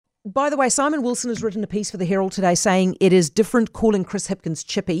By the way, Simon Wilson has written a piece for the Herald today saying it is different calling Chris Hipkins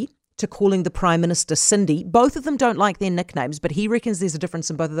Chippy to calling the Prime Minister Cindy. Both of them don't like their nicknames, but he reckons there's a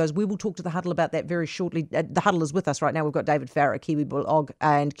difference in both of those. We will talk to the Huddle about that very shortly. The Huddle is with us right now. We've got David Farrar, Kiwi Bull Og,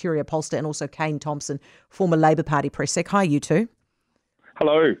 and Curia Polster, and also Kane Thompson, former Labour Party press sec. Hi, you two.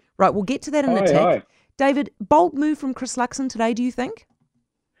 Hello. Right, we'll get to that in a tick. Hi. David, bold move from Chris Luxon today, do you think?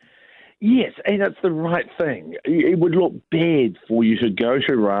 Yes, and it's the right thing. It would look bad for you to go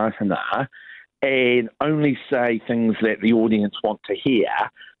to Ratana and only say things that the audience want to hear.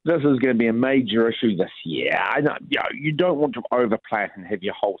 This is going to be a major issue this year. I know, you don't want to overplay it and have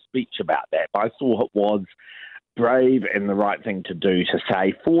your whole speech about that, but I thought it was brave and the right thing to do to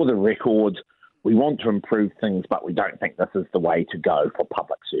say, for the record, we want to improve things, but we don't think this is the way to go for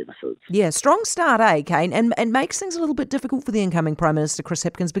public services. Yeah, strong start, Kane? And makes things a little bit difficult for the incoming Prime Minister, Chris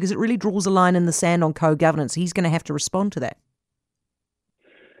Hipkins, because it really draws a line in the sand on co-governance. He's going to have to respond to that.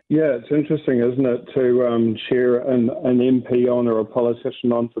 Yeah, it's interesting, isn't it, to cheer an MP on or a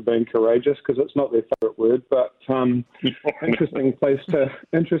politician on for being courageous, because it's not their favourite word, but interesting place to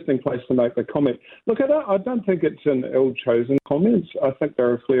make the comment. Look, I don't think it's an ill-chosen comment. I think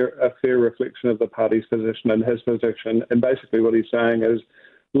they're a fair reflection of the party's position and his position, and basically what he's saying is,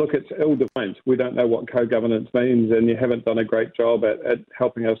 look, it's ill-defined. We don't know what co-governance means, and you haven't done a great job at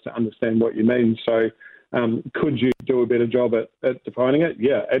helping us to understand what you mean, so could you do a better job at defining it?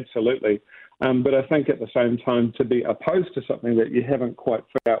 Yeah, absolutely. But I think at the same time, to be opposed to something that you haven't quite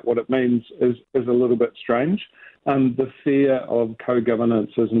figured out what it means is a little bit strange. The fear of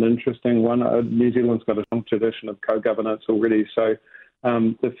co-governance is an interesting one. New Zealand's got a long tradition of co-governance already, so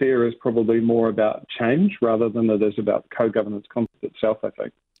the fear is probably more about change rather than it is about co-governance concept itself, I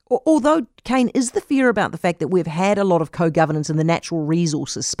think. Although, Kane, is the fear about the fact that we've had a lot of co-governance in the natural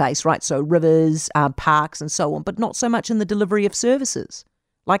resources space, right? So rivers, parks and so on, but not so much in the delivery of services,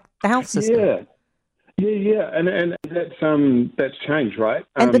 like the health system. Yeah, and that's changed, right?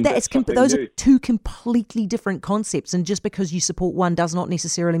 But those are two completely different concepts, and just because you support one does not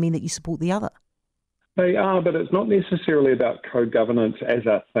necessarily mean that you support the other. They are, but it's not necessarily about co-governance as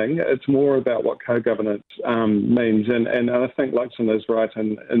a thing. It's more about what co-governance means. And I think Luxon is right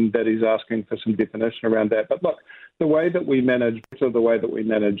in that he's asking for some definition around that. But look, the way that we manage land, the way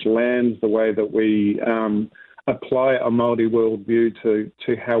that we apply a Māori worldview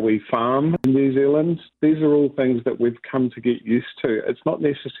to how we farm in New Zealand, these are all things that we've come to get used to. It's not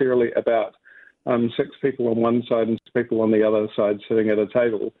necessarily about 6 people on one side and 6 people on the other side sitting at a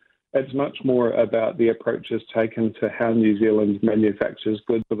table. It's much more about the approaches taken to how New Zealand manufactures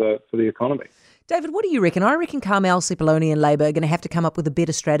goods for the economy. David, what do you reckon? I reckon Carmel Sepuloni and Labour are going to have to come up with a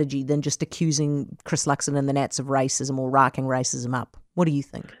better strategy than just accusing Chris Luxon and the Nats of racism or racking racism up. What do you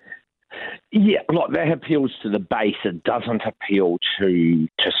think? Yeah, look, that appeals to the base. It doesn't appeal to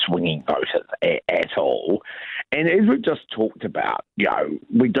swinging voters at all. And as we've just talked about,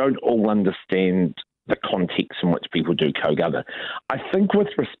 we don't all understand the context in which people do co-govern. I think with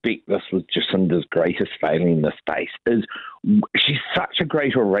respect, this was Jacinda's greatest failing in this space, is she's such a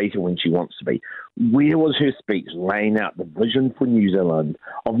great orator when she wants to be. Where was her speech laying out the vision for New Zealand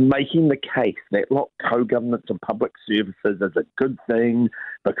of making the case that, look, co-governance of public services is a good thing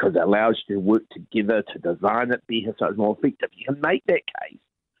because it allows you to work together to design it better so it's more effective. You can make that case.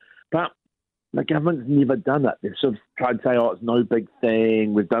 But the government's never done it. They've sort of tried to say, it's no big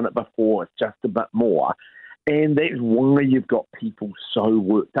thing, we've done it before, it's just a bit more. And that's why you've got people so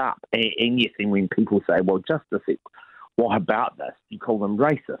worked up. And yes, and when people say, well, just a sec, what about this? You call them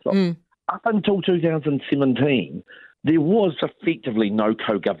racist. Look, up until 2017, there was effectively no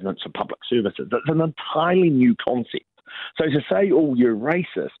co-governance of public services. It's an entirely new concept. So to say, you're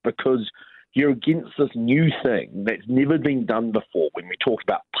racist because you're against this new thing that's never been done before when we talk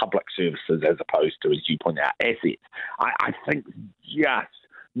about public services as opposed to, as you point out, assets, I think just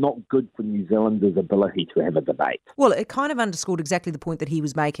not good for New Zealanders' ability to have a debate. Well, it kind of underscored exactly the point that he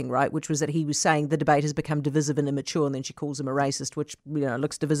was making, right, which was that he was saying the debate has become divisive and immature, and then she calls him a racist, which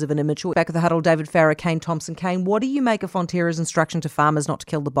looks divisive and immature. Back at the Huddle, David Farrar, Kane Thompson. Kane, what do you make of Fonterra's instruction to farmers not to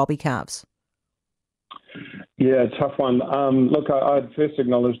kill the bobby calves? Yeah, tough one. Look, I'd first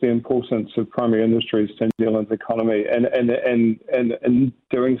acknowledge the importance of primary industries to New Zealand's economy, and in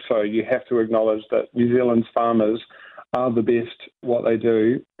doing so, you have to acknowledge that New Zealand's farmers are the best what they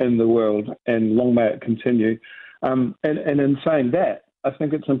do in the world, and long may it continue. And in saying that, I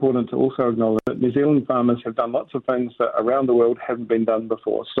think it's important to also acknowledge that New Zealand farmers have done lots of things that around the world haven't been done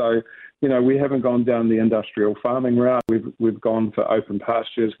before. So, we haven't gone down the industrial farming route. We've gone for open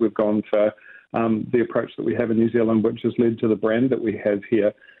pastures. We've gone for the approach that we have in New Zealand, which has led to the brand that we have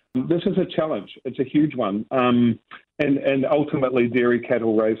here. This is a challenge. It's a huge one. And And ultimately, dairy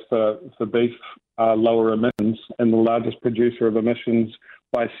cattle raised for beef are lower emissions, and the largest producer of emissions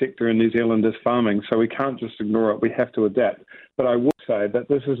by sector in New Zealand is farming. So we can't just ignore it. We have to adapt. But I will say that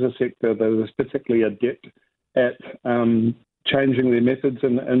this is a sector that is particularly adept at changing their methods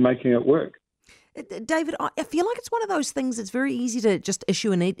and making it work. David, I feel like it's one of those things that's very easy to just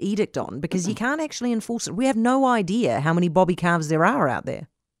issue an edict on because you can't actually enforce it. We have no idea how many bobby calves there are out there.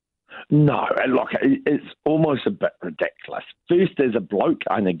 No, and look, it's almost a bit ridiculous. First, there's a bloke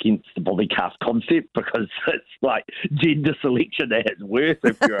I'm against the bobby calf concept because it's like gender selection at its worst.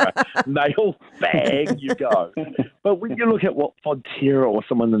 If you're a male fag, you go. But when you look at what Fonterra or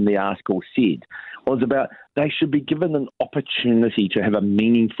someone in the article said, was about they should be given an opportunity to have a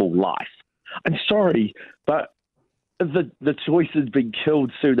meaningful life. I'm sorry, but the choice has been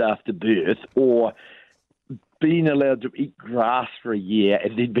killed soon after birth or being allowed to eat grass for a year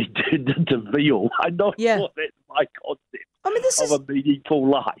and then be turned into veal. I'm not sure that's my concept of a meaningful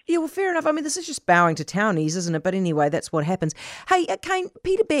life. Yeah, well, fair enough. I mean, this is just bowing to townies, isn't it? But anyway, that's what happens. Hey, Kane,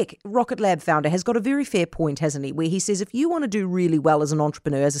 Peter Beck, Rocket Lab founder, has got a very fair point, hasn't he? Where he says if you want to do really well as an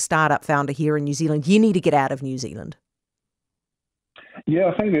entrepreneur, as a startup founder here in New Zealand, you need to get out of New Zealand.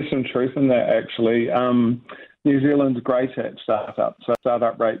 Yeah, I think there's some truth in that, actually. New Zealand's great at startups. So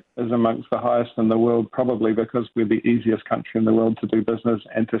startup rate is amongst the highest in the world, probably because we're the easiest country in the world to do business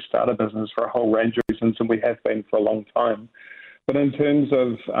and to start a business for a whole range of reasons, and we have been for a long time. But in terms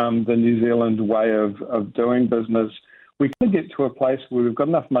of the New Zealand way of doing business, we can get to a place where we've got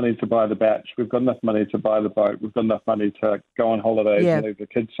enough money to buy the batch, we've got enough money to buy the boat, we've got enough money to go on holidays and leave the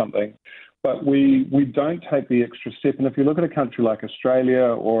kids something. But we don't take the extra step. And if you look at a country like Australia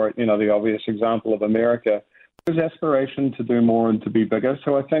or, the obvious example of America, there's aspiration to do more and to be bigger.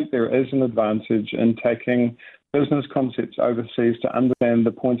 So I think there is an advantage in taking business concepts overseas to understand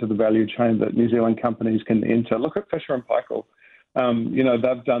the point of the value chain that New Zealand companies can enter. Look at Fisher & Paykel.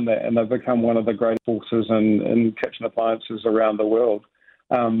 They've done that and they've become one of the great forces in kitchen appliances around the world.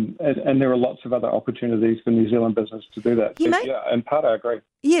 And there are lots of other opportunities for New Zealand business to do that. In part, I agree.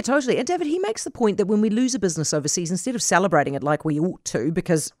 Yeah, totally. And David, he makes the point that when we lose a business overseas, instead of celebrating it like we ought to,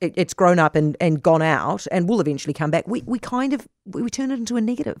 because it's grown up and gone out and will eventually come back, we turn it into a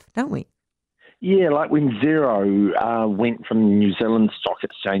negative, don't we? Yeah, like when Xero went from New Zealand Stock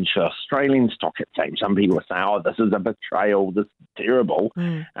Exchange to Australian Stock Exchange, some people were saying, this is a betrayal, this is terrible.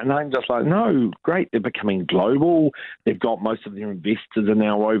 And I'm just like, no, great, they're becoming global. They've got most of their investors are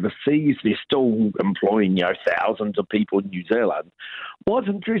now overseas. They're still employing, thousands of people in New Zealand. What's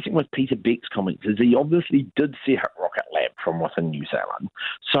interesting with Peter Beck's comments is he obviously did set up Rocket Lab from within New Zealand.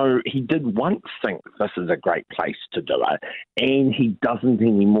 So he did once think this is a great place to do it, and he doesn't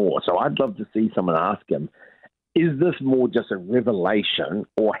anymore. So I'd love to see someone ask him, is this more just a revelation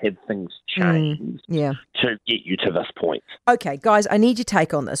or have things changed to get you to this point? Okay, guys, I need your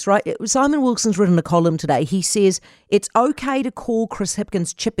take on this, right? Simon Wilson's written a column today. He says it's okay to call Chris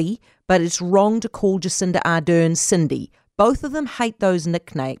Hipkins Chippy, but it's wrong to call Jacinda Ardern Cindy. Both of them hate those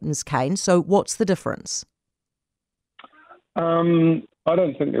nicknames, Kane, so what's the difference? I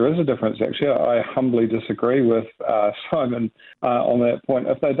don't think there is a difference, actually. I humbly disagree with Simon on that point.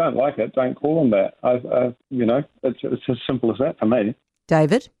 If they don't like it, don't call them that. It's as simple as that for me.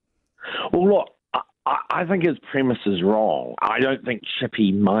 David? Well, look, I think his premise is wrong. I don't think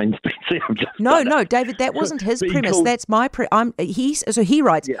Chippy minds being No, David, that wasn't his premise. That's my So he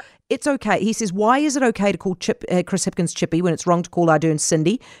writes, it's okay. He says, why is it okay to call Chris Hipkins Chippy when it's wrong to call Ardern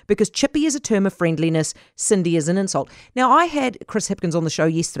Cindy? Because Chippy is a term of friendliness, Cindy is an insult. Now, I had Chris Hipkins on the show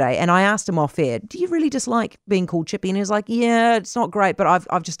yesterday and I asked him off air, do you really dislike being called Chippy? And he was like, yeah, it's not great, but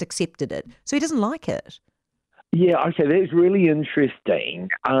I've just accepted it. So he doesn't like it. Yeah, okay, that's really interesting.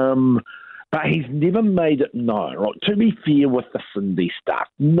 But he's never made it known. Right? To be fair with the Cindy stuff,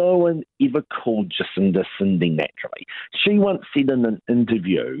 no one ever called Jacinda Cindy naturally. She once said in an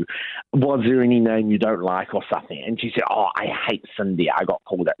interview, was there any name you don't like or something? And she said, I hate Cindy. I got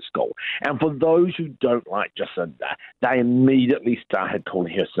called at school. And for those who don't like Jacinda, they immediately started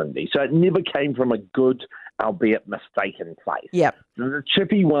calling her Cindy. So it never came from a good, albeit mistaken place. Yep. The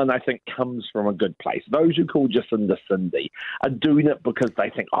Chippy one, I think, comes from a good place. Those who call Jacinda Cindy are doing it because they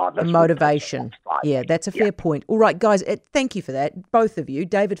think, that's motivation. Yeah, that's a fair point. All right, guys, thank you for that, both of you.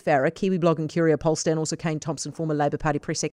 David Farrar, Kiwi blog and Curio pollster, and also Kane Thompson, former Labour Party press secretary.